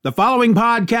The following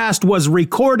podcast was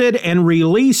recorded and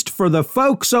released for the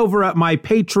folks over at my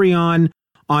Patreon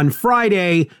on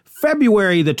Friday,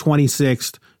 February the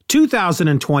 26th,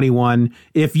 2021.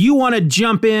 If you want to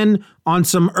jump in on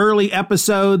some early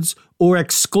episodes or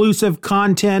exclusive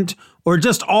content or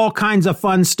just all kinds of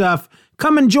fun stuff,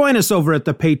 come and join us over at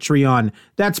the Patreon.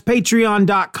 That's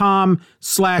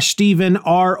patreon.com/Stephen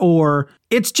R. Orr.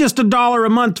 It's just $1 a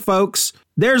month, folks.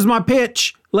 There's my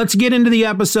pitch. Let's get into the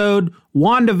episode.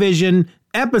 WandaVision,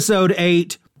 Episode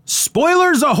 8.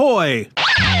 Spoilers ahoy!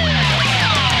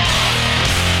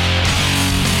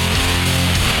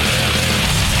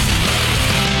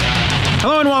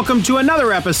 Hello and welcome to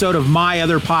another episode of My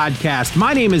Other Podcast.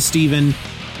 My name is Stephen,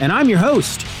 and I'm your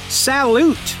host.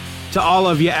 Salute to all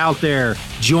of you out there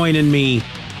joining me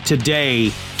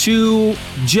today to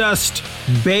just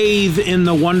bathe in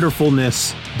the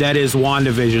wonderfulness that is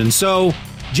WandaVision. So,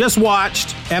 just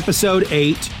watched episode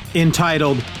 8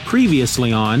 entitled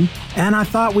Previously On, and I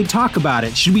thought we'd talk about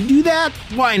it. Should we do that?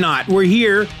 Why not? We're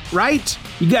here, right?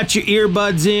 You got your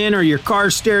earbuds in or your car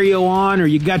stereo on or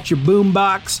you got your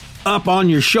boombox up on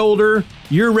your shoulder.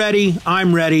 You're ready.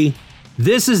 I'm ready.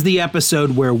 This is the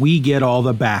episode where we get all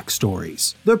the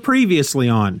backstories, the Previously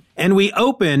On. And we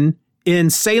open in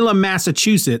Salem,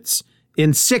 Massachusetts in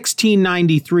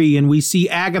 1693, and we see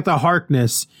Agatha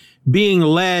Harkness being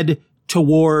led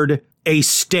toward a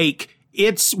stake.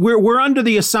 We're under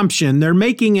the assumption they're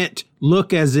making it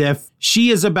look as if she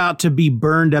is about to be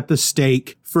burned at the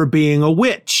stake for being a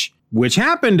witch, which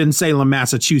happened in Salem,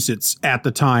 Massachusetts at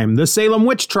the time. The Salem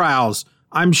witch trials.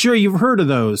 I'm sure you've heard of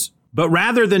those. But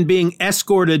rather than being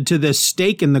escorted to this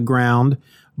stake in the ground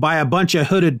by a bunch of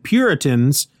hooded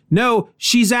Puritans, no,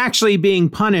 she's actually being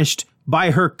punished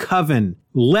by her coven,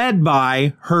 led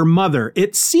by her mother.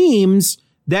 It seems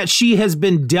that she has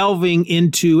been delving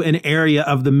into an area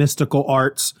of the mystical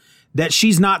arts that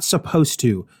she's not supposed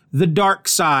to, the dark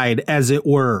side, as it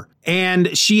were.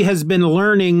 And she has been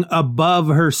learning above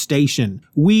her station.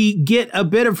 We get a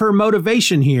bit of her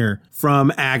motivation here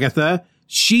from Agatha.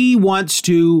 She wants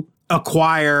to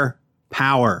acquire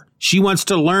power. She wants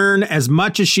to learn as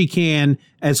much as she can,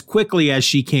 as quickly as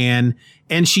she can,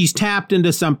 and she's tapped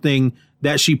into something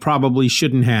that she probably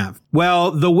shouldn't have. Well,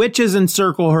 the witches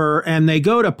encircle her and they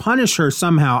go to punish her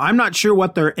somehow. I'm not sure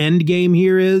what their end game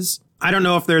here is. I don't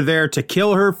know if they're there to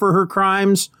kill her for her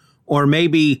crimes or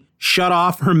maybe shut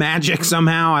off her magic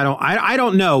somehow. I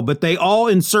don't know, but they all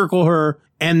encircle her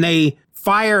and they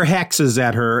fire hexes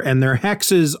at her, and their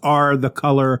hexes are the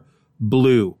color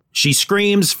blue. She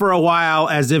screams for a while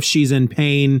as if she's in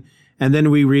pain, and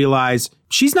then we realize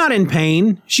she's not in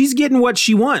pain. She's getting what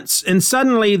she wants. And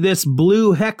suddenly this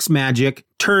blue hex magic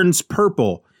turns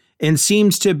purple and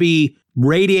seems to be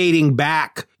radiating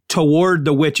back toward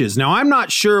the witches. Now, I'm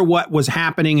not sure what was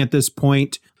happening at this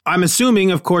point. I'm assuming,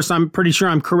 of course, I'm pretty sure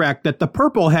I'm correct, that the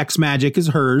purple hex magic is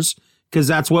hers, because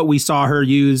that's what we saw her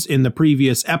use in the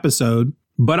previous episode.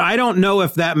 But I don't know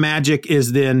if that magic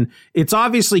is then, it's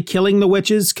obviously killing the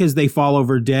witches because they fall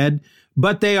over dead,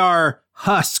 but they are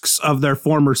husks of their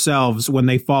former selves when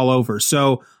they fall over.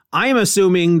 So I am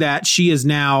assuming that she is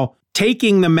now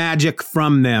taking the magic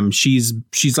from them. She's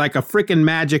like a freaking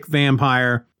magic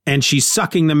vampire, and she's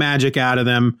sucking the magic out of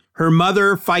them. Her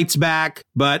mother fights back,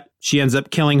 but she ends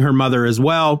up killing her mother as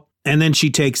well. And then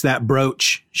she takes that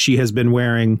brooch she has been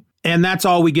wearing. And that's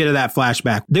all we get of that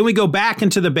flashback. Then we go back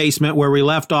into the basement where we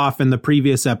left off in the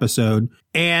previous episode.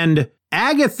 And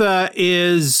Agatha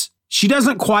she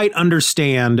doesn't quite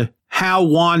understand how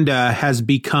Wanda has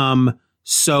become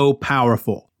so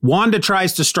powerful. Wanda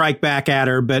tries to strike back at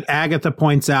her, but Agatha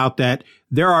points out that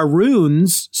there are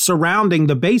runes surrounding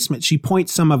the basement. She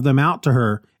points some of them out to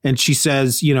her, and she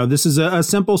says, this is a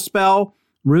simple spell,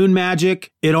 rune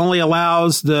magic. It only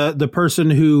allows the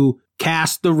person who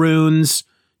cast the runes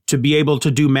to be able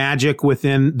to do magic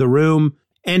within the room.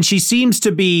 And she seems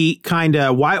to be kind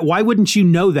of, why wouldn't you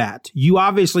know that? You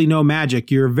obviously know magic.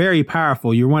 You're very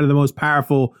powerful. You're one of the most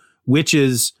powerful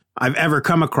witches I've ever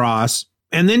come across.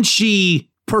 And then she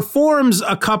performs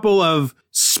a couple of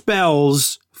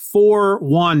spells for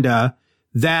Wanda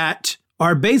that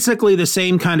are basically the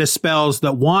same kind of spells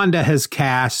that Wanda has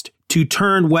cast to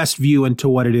turn Westview into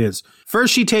what it is.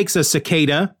 First, she takes a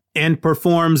cicada and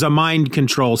performs a mind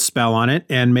control spell on it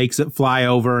and makes it fly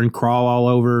over and crawl all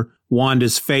over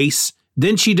Wanda's face.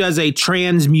 Then she does a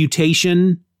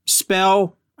transmutation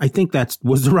spell. I think that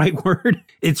was the right word.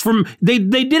 It's from, they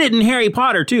did it in Harry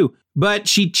Potter too, but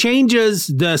she changes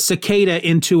the cicada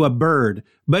into a bird,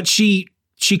 but she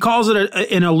calls it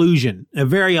an illusion, a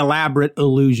very elaborate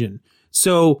illusion.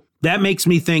 So that makes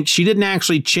me think she didn't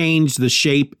actually change the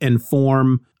shape and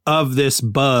form of this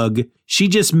bug. She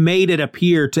just made it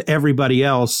appear to everybody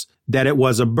else that it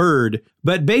was a bird.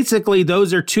 But basically,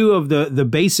 those are two of the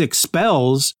basic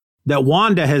spells that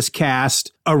Wanda has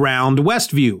cast around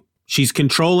Westview. She's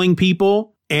controlling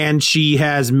people, and she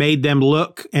has made them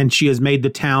look, and she has made the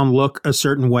town look a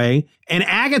certain way. And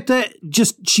Agatha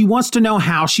she wants to know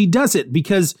how she does it,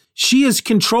 because she is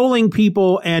controlling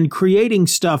people and creating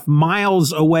stuff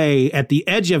miles away at the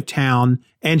edge of town,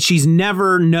 and she's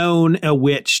never known a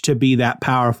witch to be that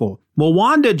powerful. Well,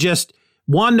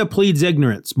 Wanda pleads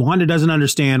ignorance. Wanda doesn't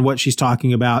understand what she's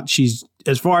talking about.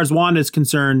 As far as Wanda is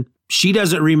concerned, she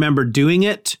doesn't remember doing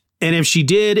it. And if she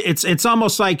did, it's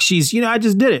almost like she's, I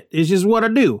just did it. It's just what I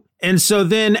do. And so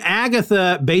then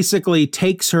Agatha basically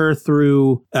takes her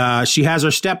through, she has her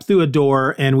step through a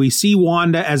door, and we see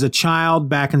Wanda as a child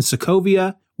back in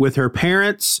Sokovia with her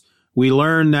parents. We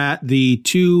learn that the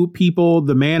two people,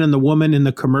 the man and the woman in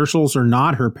the commercials, are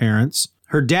not her parents.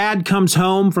 Her dad comes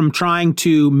home from trying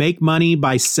to make money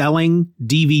by selling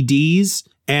DVDs,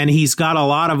 and he's got a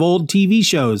lot of old TV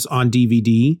shows on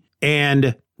DVD.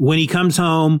 And when he comes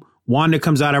home, Wanda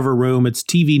comes out of her room. It's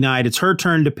TV night. It's her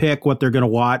turn to pick what they're going to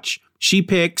watch. She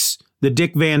picks the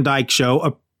Dick Van Dyke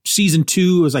Show, season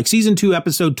 2. It was like season 2,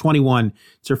 episode 21.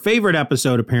 It's her favorite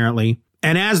episode, apparently.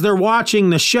 And as they're watching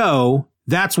the show,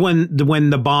 that's when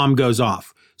the bomb goes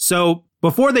off. So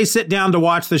before they sit down to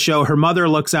watch the show, her mother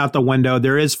looks out the window.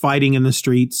 There is fighting in the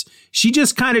streets. She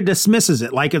just kind of dismisses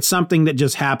it like it's something that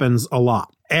just happens a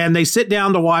lot. And they sit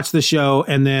down to watch the show,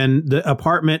 and then the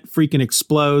apartment freaking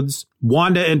explodes.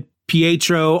 Wanda and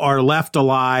Pietro are left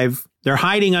alive. They're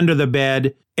hiding under the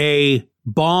bed. A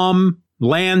bomb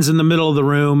lands in the middle of the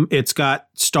room. It's got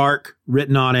Stark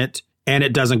written on it, and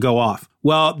it doesn't go off.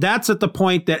 Well, that's at the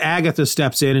point that Agatha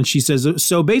steps in, and she says,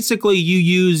 so basically you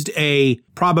used a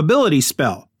probability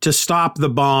spell to stop the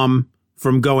bomb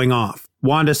from going off.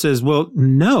 Wanda says, well,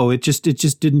 no, it just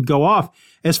didn't go off.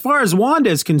 As far as Wanda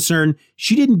is concerned,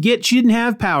 she didn't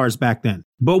have powers back then.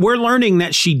 But we're learning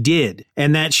that she did,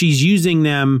 and that she's using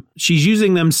them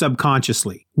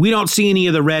subconsciously. We don't see any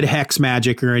of the red hex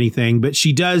magic or anything, but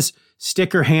she does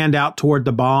stick her hand out toward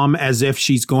the bomb as if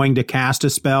she's going to cast a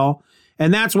spell.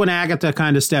 And that's when Agatha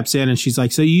kind of steps in, and she's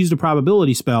like, so you used a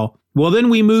probability spell. Well, then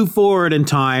we move forward in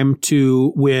time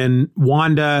to when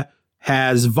Wanda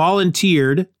has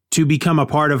volunteered to become a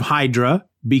part of Hydra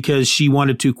because she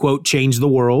wanted to, quote, change the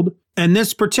world. And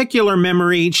this particular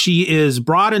memory, she is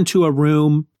brought into a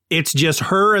room. It's just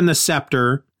her and the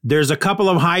scepter. There's a couple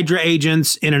of Hydra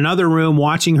agents in another room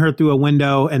watching her through a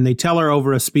window, and they tell her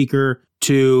over a speaker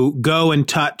to go and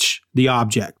touch the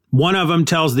object. One of them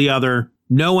tells the other,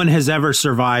 no one has ever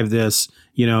survived this.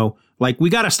 We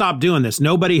got to stop doing this.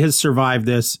 Nobody has survived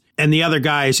this. And the other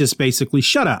guy is just basically,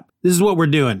 shut up. This is what we're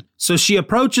doing. So she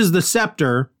approaches the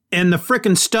scepter, and the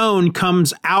frickin' stone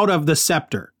comes out of the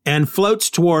scepter and floats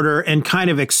toward her and kind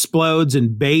of explodes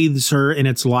and bathes her in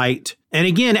its light. And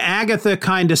again, Agatha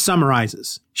kind of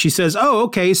summarizes. She says, oh,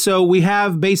 okay, so we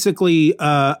have basically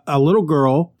a little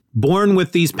girl born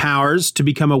with these powers to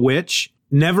become a witch,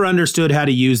 never understood how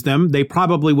to use them. They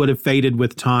probably would have faded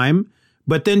with time.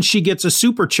 But then she gets a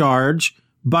supercharge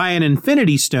by an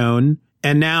Infinity Stone,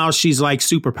 and now she's like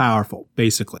super powerful,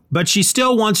 basically. But she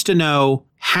still wants to know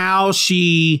how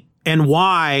she and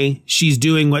why she's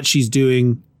doing what she's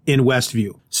doing in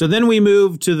Westview. So then we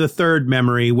move to the third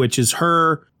memory, which is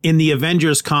her in the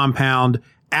Avengers compound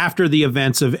after the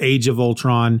events of Age of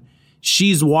Ultron.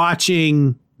 She's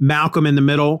watching Malcolm in the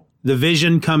Middle. The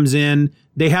Vision comes in.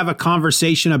 They have a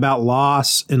conversation about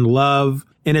loss and love.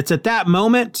 And it's at that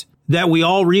moment that we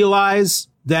all realize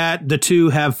that the two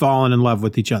have fallen in love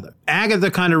with each other.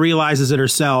 Agatha kind of realizes it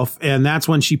herself, and that's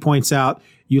when she points out,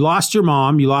 you lost your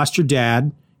mom, you lost your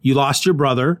dad, you lost your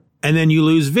brother, and then you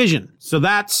lose Vision. So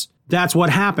that's what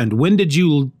happened. When did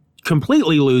you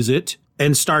completely lose it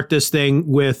and start this thing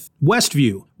with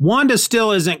Westview? Wanda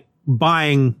still isn't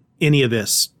buying any of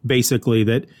this, basically,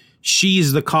 that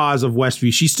she's the cause of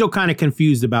Westview. She's still kind of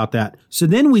confused about that. So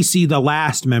then we see the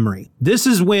last memory. This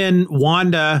is when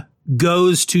Wanda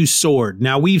goes to S.W.O.R.D.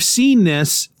 Now, we've seen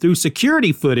this through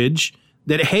security footage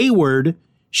that Hayward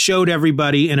showed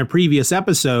everybody in a previous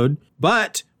episode,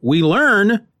 but we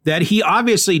learn that he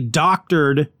obviously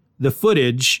doctored the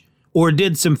footage or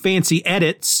did some fancy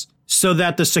edits so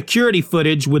that the security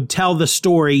footage would tell the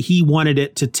story he wanted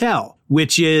it to tell,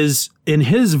 which is, in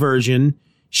his version,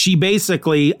 she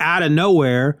basically, out of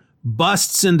nowhere,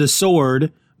 busts into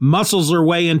S.W.O.R.D., muscles her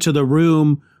way into the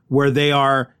room where they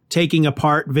are taking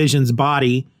apart Vision's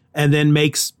body, and then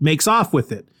makes off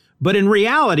with it. But in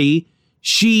reality,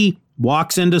 she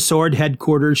walks into S.W.O.R.D.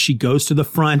 headquarters. She goes to the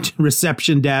front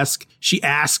reception desk. She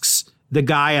asks the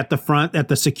guy at the front at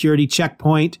the security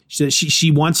checkpoint.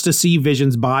 She wants to see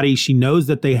Vision's body. She knows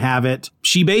that they have it.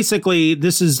 She basically,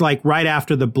 this is like right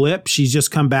after the blip. She's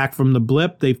just come back from the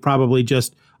blip. They've probably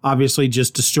obviously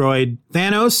just destroyed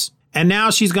Thanos. And now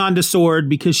she's gone to SWORD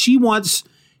because she wants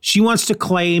to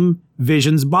claim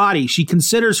Vision's body. She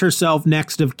considers herself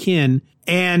next of kin,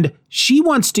 and she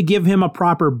wants to give him a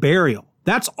proper burial.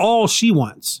 That's all she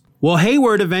wants. Well,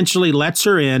 Hayward eventually lets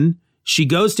her in. She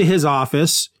goes to his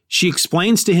office. She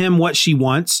explains to him what she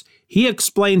wants. He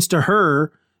explains to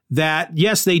her that,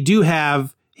 yes, they do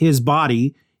have his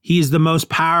body. He's the most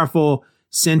powerful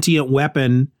sentient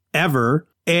weapon ever.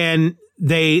 And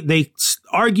they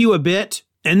argue a bit.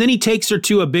 And then he takes her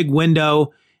to a big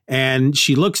window and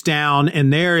she looks down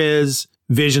and there is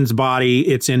Vision's body.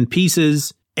 It's in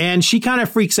pieces. And she kind of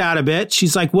freaks out a bit.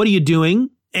 She's like, what are you doing?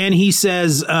 And he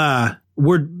says,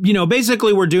 we're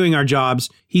doing our jobs.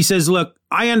 He says, look,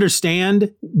 I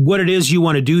understand what it is you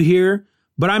want to do here,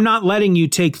 but I'm not letting you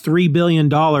take $3 billion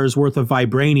worth of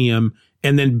vibranium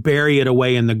and then bury it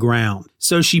away in the ground.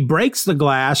 So she breaks the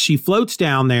glass. She floats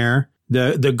down there.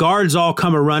 The guards all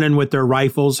come a-running with their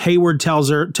rifles. Hayward tells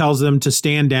them to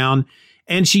stand down.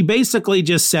 And she basically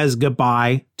just says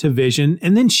goodbye to Vision,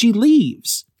 and then she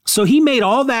leaves. So he made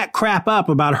all that crap up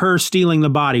about her stealing the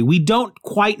body. We don't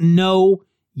quite know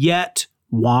yet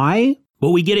why,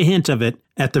 but we get a hint of it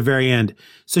at the very end.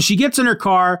 So she gets in her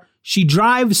car. She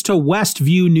drives to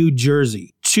Westview, New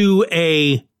Jersey, to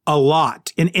a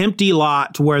lot, an empty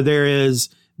lot where there is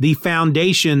the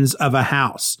foundations of a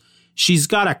house. She's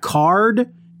got a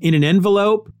card in an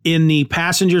envelope in the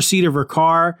passenger seat of her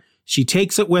car. She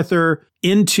takes it with her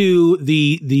into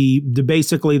the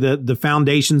basically the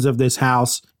foundations of this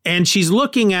house. And she's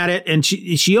looking at it and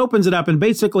she opens it up and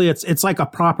basically it's like a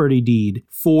property deed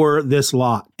for this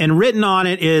lot. And written on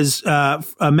it is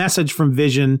a message from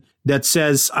Vision that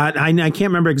says, I can't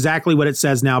remember exactly what it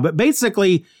says now, but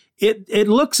basically it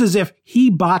looks as if he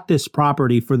bought this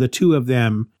property for the two of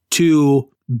them to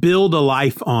build a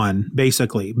life on,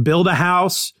 basically. Build a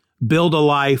house, build a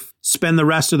life, spend the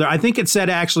rest of their... I think it said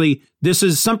actually, this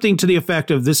is something to the effect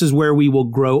of, this is where we will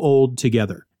grow old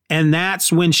together. And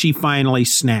that's when she finally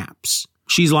snaps.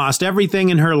 She's lost everything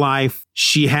in her life.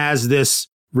 She has this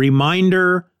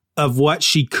reminder of what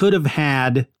she could have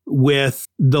had with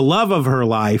the love of her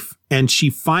life. And she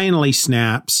finally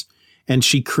snaps and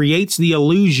she creates the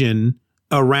illusion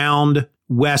around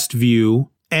Westview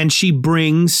and she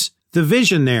brings the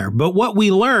Vision there. But what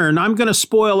we learn, I'm going to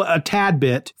spoil a tad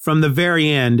bit from the very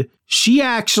end. She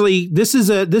actually,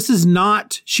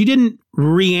 she didn't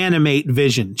reanimate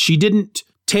Vision. She didn't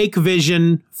take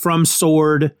Vision from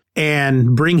SWORD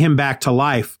and bring him back to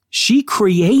life. She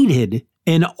created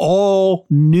an all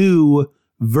new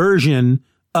version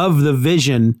of the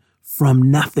Vision from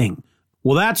nothing.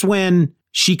 Well, that's when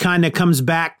she kind of comes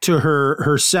back to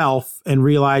herself and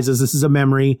realizes this is a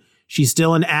memory. She's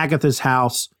still in Agatha's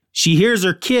house. She hears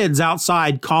her kids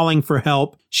outside calling for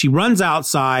help. She runs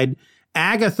outside.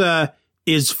 Agatha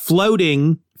is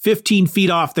floating 15 feet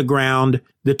off the ground.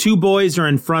 The two boys are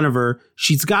in front of her.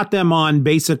 She's got them on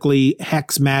basically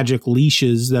hex magic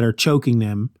leashes that are choking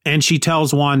them. And she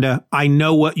tells Wanda, I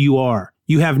know what you are.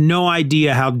 You have no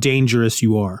idea how dangerous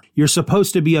you are. You're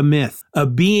supposed to be a myth, a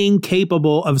being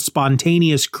capable of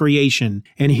spontaneous creation.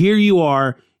 And here you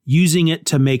are using it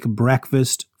to make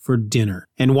breakfast for dinner.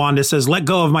 And Wanda says, let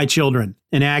go of my children.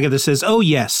 And Agatha says, oh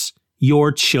yes,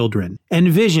 your children. And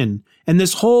Vision, and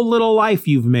this whole little life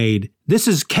you've made. This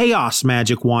is chaos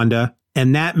magic, Wanda.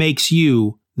 And that makes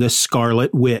you the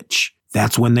Scarlet Witch.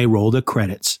 That's when they roll the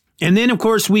credits. And then, of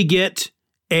course, we get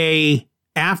a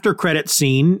after credit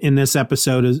scene in this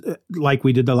episode, like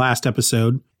we did the last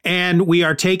episode. And we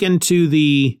are taken to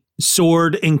the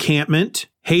SWORD encampment.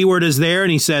 Hayward is there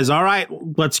and he says, all right,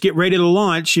 let's get ready to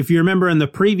launch. If you remember in the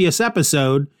previous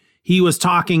episode, he was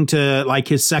talking to like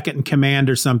his second in command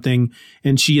or something.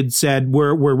 And she had said,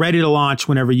 we're ready to launch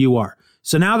whenever you are.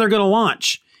 So now they're going to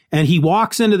launch. And he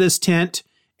walks into this tent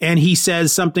and he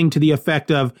says something to the effect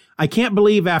of, I can't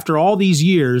believe after all these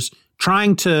years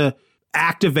trying to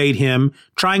activate him,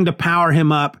 trying to power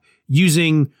him up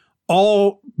using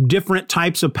all different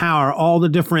types of power, all the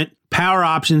different power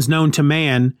options known to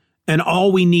man. And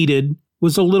all we needed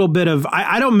was a little bit of,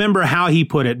 I don't remember how he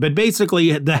put it, but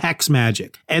basically the hex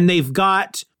magic. And they've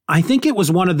got, I think it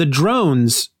was one of the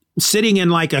drones sitting in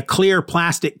like a clear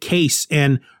plastic case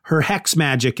and her hex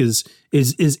magic is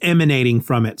emanating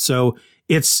from it. So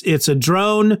it's a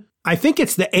drone. I think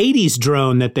it's the 80s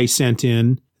drone that they sent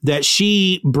in that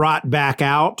she brought back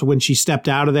out when she stepped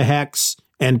out of the hex.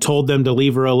 and told them to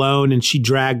leave her alone, and she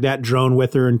dragged that drone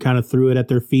with her and kind of threw it at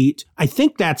their feet. I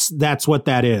think that's what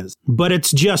that is. But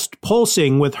it's just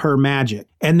pulsing with her magic.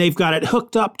 And they've got it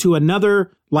hooked up to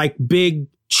another like big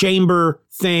chamber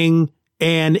thing,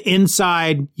 and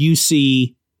inside you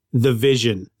see the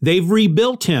Vision. They've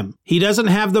rebuilt him. He doesn't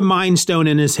have the Mind Stone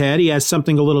in his head. He has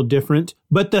something a little different.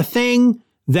 But the thing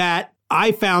that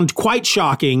I found quite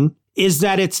shocking is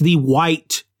that it's the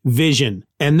white Vision.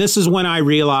 And this is when I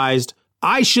realized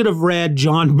I should have read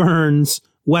John Byrne's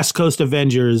West Coast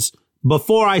Avengers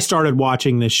before I started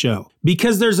watching this show,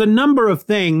 because there's a number of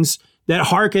things that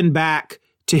harken back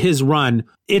to his run.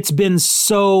 It's been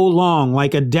so long,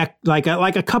 like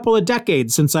a couple of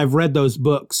decades since I've read those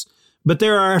books. But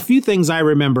there are a few things I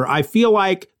remember. I feel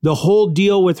like the whole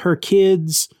deal with her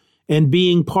kids and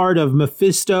being part of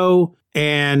Mephisto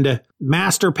and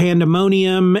Master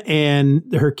Pandemonium and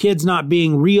her kids not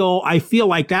being real, I feel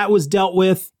like that was dealt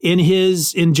with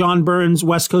in John Byrne's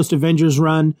West Coast Avengers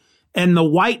run. And the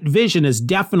White Vision is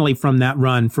definitely from that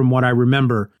run, from what I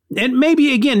remember. And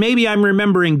maybe I'm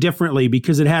remembering differently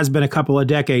because it has been a couple of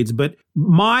decades. But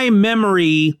my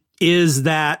memory is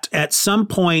that at some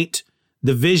point,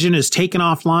 the Vision is taken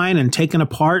offline and taken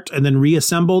apart and then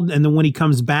reassembled. And then when he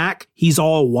comes back, he's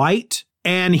all white.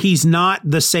 And he's not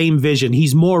the same Vision.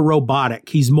 He's more robotic.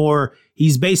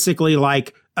 He's basically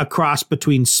like a cross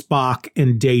between Spock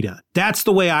and Data. That's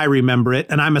the way I remember it.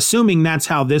 And I'm assuming that's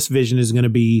how this Vision is going to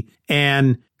be.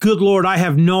 And good Lord, I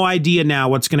have no idea now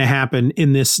what's going to happen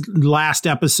in this last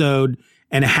episode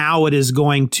and how it is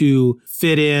going to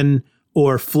fit in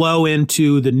or flow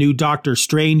into the new Doctor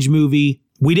Strange movie.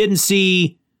 We didn't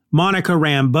see Monica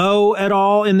Rambeau at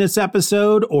all in this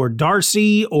episode, or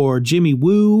Darcy or Jimmy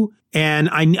Woo. And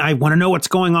I want to know what's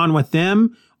going on with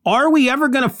them. Are we ever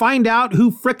going to find out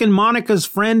who frickin' Monica's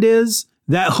friend is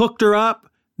that hooked her up?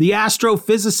 The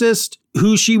astrophysicist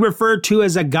who she referred to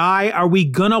as a guy. Are we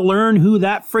going to learn who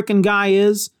that frickin' guy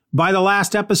is by the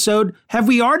last episode? Have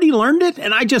we already learned it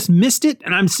and I just missed it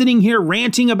and I'm sitting here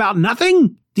ranting about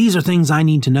nothing? These are things I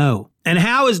need to know. And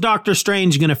how is Doctor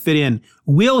Strange going to fit in?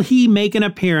 Will he make an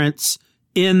appearance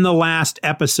in the last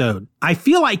episode? I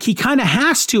feel like he kind of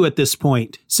has to at this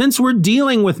point, since we're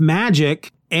dealing with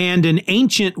magic and an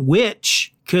ancient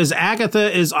witch, because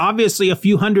Agatha is obviously a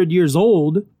few hundred years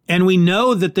old, and we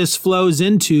know that this flows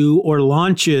into or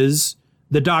launches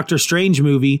the Doctor Strange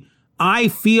movie. I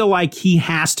feel like he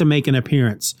has to make an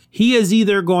appearance. He is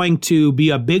either going to be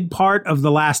a big part of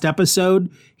the last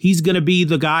episode. He's going to be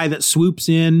the guy that swoops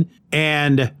in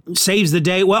and saves the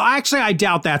day. Well, actually, I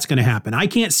doubt that's going to happen. I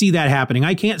can't see that happening.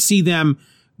 I can't see them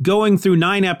going through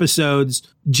 9 episodes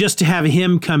just to have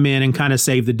him come in and kind of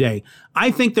save the day.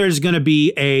 I think there's going to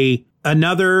be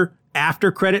another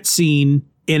after credit scene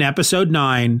in episode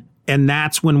 9, and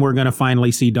that's when we're going to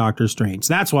finally see Doctor Strange.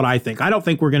 That's what I think. I don't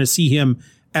think we're going to see him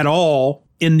at all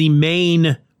in the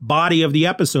main body of the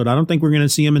episode. I don't think we're going to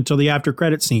see him until the after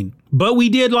credit scene. But we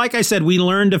did, like I said, we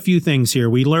learned a few things here.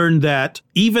 We learned that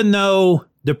even though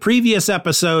the previous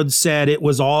episode said it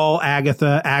was all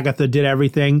Agatha did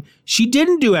everything, she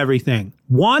didn't do everything.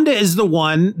 Wanda is the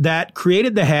one that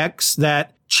created the hex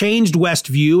that changed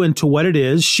Westview into what it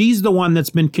is. She's the one that's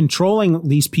been controlling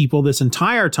these people this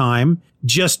entire time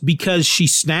just because she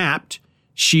snapped.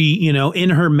 She, in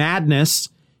her madness,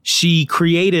 she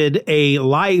created a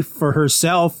life for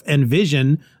herself and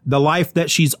Vision, the life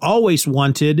that she's always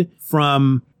wanted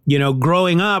from,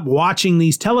 growing up, watching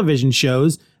these television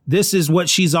shows. This is what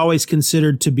she's always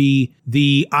considered to be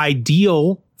the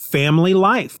ideal family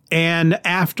life. And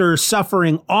after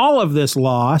suffering all of this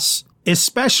loss,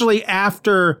 especially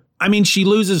after, she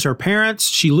loses her parents,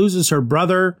 she loses her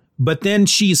brother, but then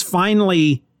she's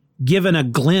finally given a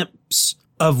glimpse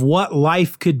of what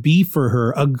life could be for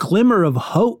her, a glimmer of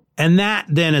hope. And that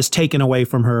then is taken away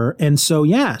from her. And so,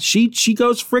 yeah, she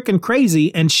goes freaking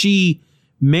crazy and she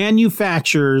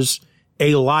manufactures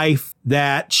a life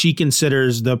that she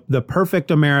considers the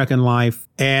perfect American life.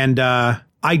 And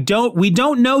we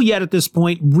don't know yet at this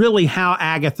point really how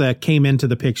Agatha came into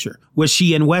the picture. Was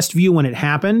she in Westview when it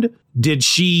happened? Did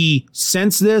she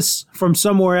sense this from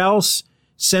somewhere else?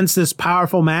 Sense this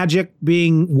powerful magic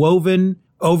being woven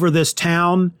over this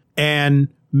town and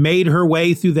made her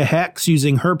way through the hex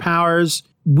using her powers?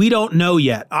 We don't know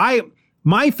yet.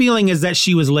 My feeling is that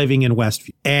she was living in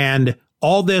Westview and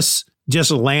all this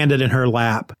just landed in her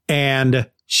lap. And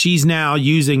she's now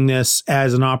using this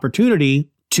as an opportunity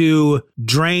to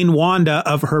drain Wanda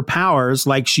of her powers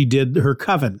like she did her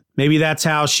coven. Maybe that's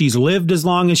how she's lived as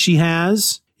long as she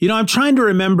has. I'm trying to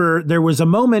remember, there was a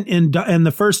moment in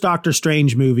the first Doctor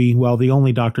Strange movie, well, the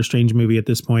only Doctor Strange movie at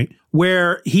this point,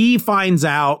 where he finds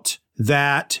out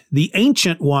that the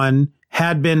Ancient One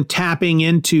had been tapping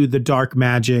into the dark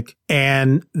magic,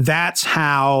 and that's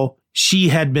how she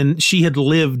had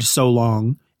lived so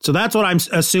long. So that's what I'm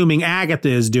assuming Agatha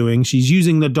is doing. She's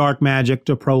using the dark magic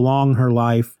to prolong her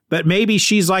life, but maybe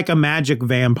she's like a magic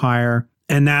vampire,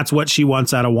 and that's what she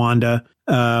wants out of Wanda.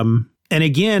 And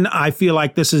again, I feel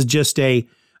like this is just a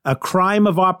crime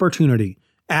of opportunity.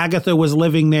 Agatha was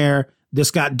living there.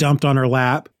 This got dumped on her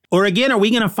lap. Or again, are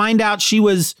we going to find out she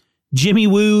was Jimmy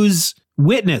Woo's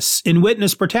witness in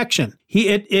witness protection?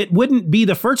 It wouldn't be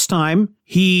the first time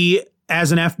he,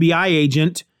 as an FBI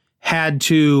agent, had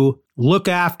to look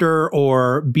after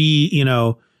or be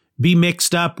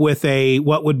mixed up with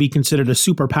what would be considered a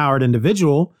superpowered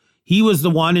individual. He was the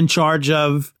one in charge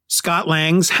of Scott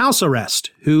Lang's house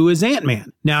arrest, who is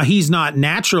Ant-Man. Now, he's not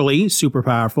naturally super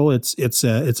powerful. It's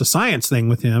a science thing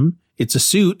with him. It's a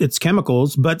suit, it's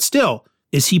chemicals, but still,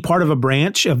 is he part of a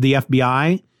branch of the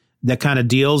FBI that kind of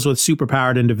deals with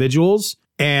superpowered individuals?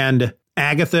 And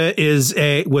Agatha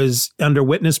was under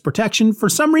witness protection for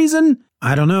some reason.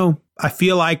 I don't know. I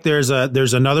feel like there's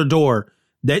another door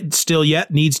that still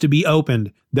yet needs to be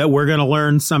opened, that we're going to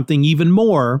learn something even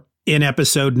more in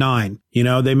episode 9.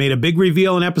 They made a big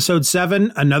reveal in episode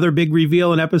 7, another big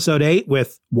reveal in episode 8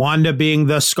 with Wanda being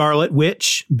the Scarlet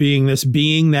Witch, being this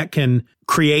being that can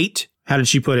create, how did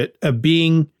she put it? A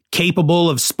being capable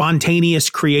of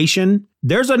spontaneous creation.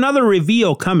 There's another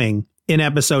reveal coming in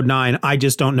episode 9. I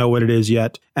just don't know what it is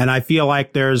yet. And I feel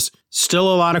like there's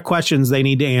still a lot of questions they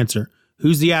need to answer.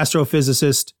 Who's the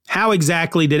astrophysicist? How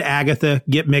exactly did Agatha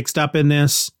get mixed up in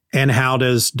this? And how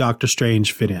does Doctor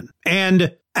Strange fit in?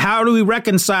 And how do we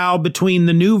reconcile between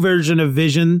the new version of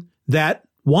Vision that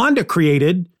Wanda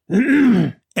created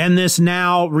and this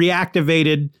now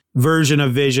reactivated version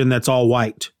of Vision that's all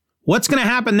white? What's going to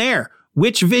happen there?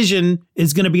 Which Vision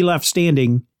is going to be left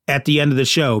standing at the end of the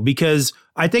show? Because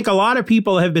I think a lot of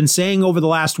people have been saying over the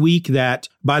last week that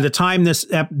by the time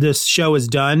this show is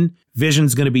done,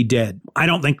 Vision's going to be dead. I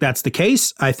don't think that's the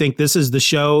case. I think this is the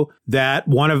show that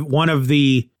one of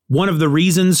the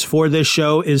reasons for this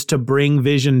show is to bring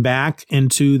Vision back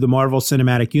into the Marvel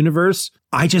Cinematic Universe.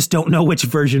 I just don't know which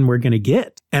version we're going to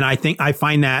get. And I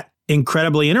find that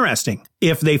incredibly interesting.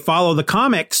 If they follow the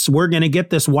comics, we're going to get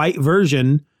this white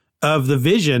version of the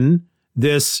Vision,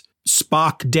 this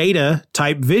Spock Data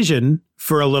type Vision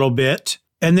for a little bit,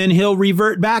 and then he'll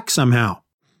revert back somehow.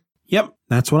 Yep,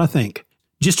 that's what I think.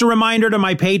 Just a reminder to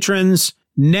my patrons,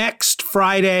 next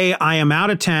Friday, I am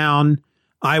out of town.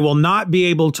 I will not be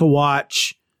able to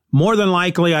watch, more than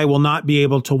likely, I will not be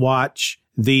able to watch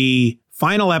the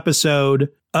final episode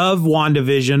of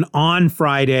WandaVision on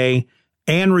Friday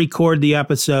and record the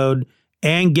episode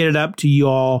and get it up to you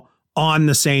all on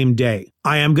the same day.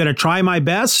 I am going to try my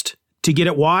best to get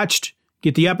it watched,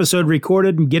 get the episode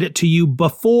recorded, and get it to you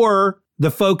before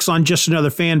the folks on Just Another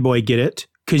Fanboy get it,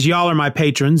 because y'all are my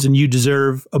patrons and you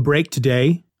deserve a break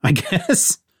today, I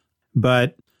guess.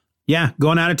 But yeah,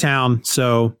 going out of town,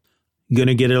 so going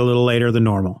to get it a little later than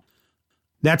normal.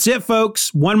 That's it,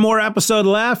 folks. One more episode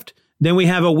left. Then we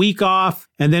have a week off,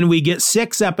 and then we get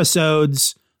 6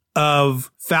 episodes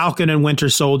of Falcon and Winter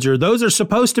Soldier. Those are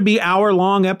supposed to be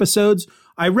hour-long episodes.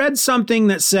 I read something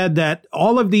that said that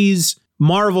all of these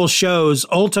Marvel shows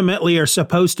ultimately are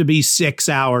supposed to be 6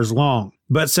 hours long.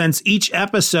 But since each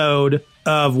episode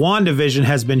of WandaVision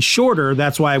has been shorter,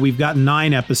 that's why we've got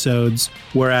 9 episodes.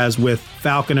 Whereas with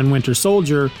Falcon and Winter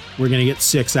Soldier, we're going to get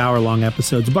 6-hour-long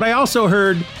episodes. But I also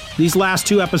heard these last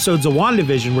 2 episodes of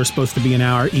WandaVision were supposed to be an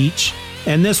hour each.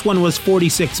 And this one was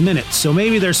 46 minutes. So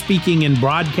maybe they're speaking in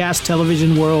broadcast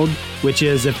television world, which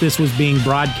is if this was being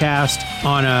broadcast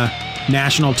on a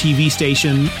national TV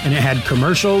station and it had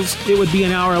commercials, it would be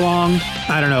an hour long.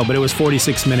 I don't know, but it was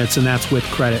 46 minutes, and that's with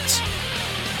credits.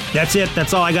 That's it.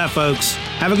 That's all I got, folks.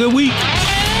 Have a good week.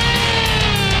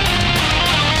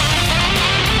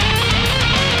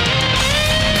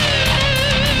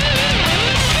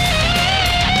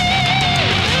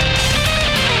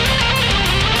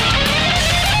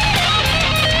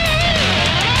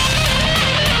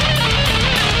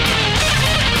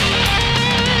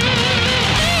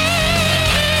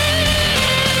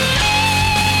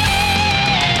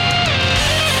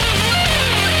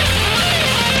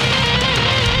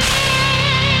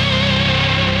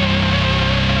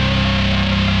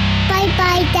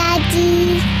 Bye-bye,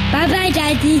 Daddy. Bye-bye,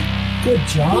 Daddy. Good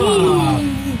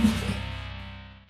job.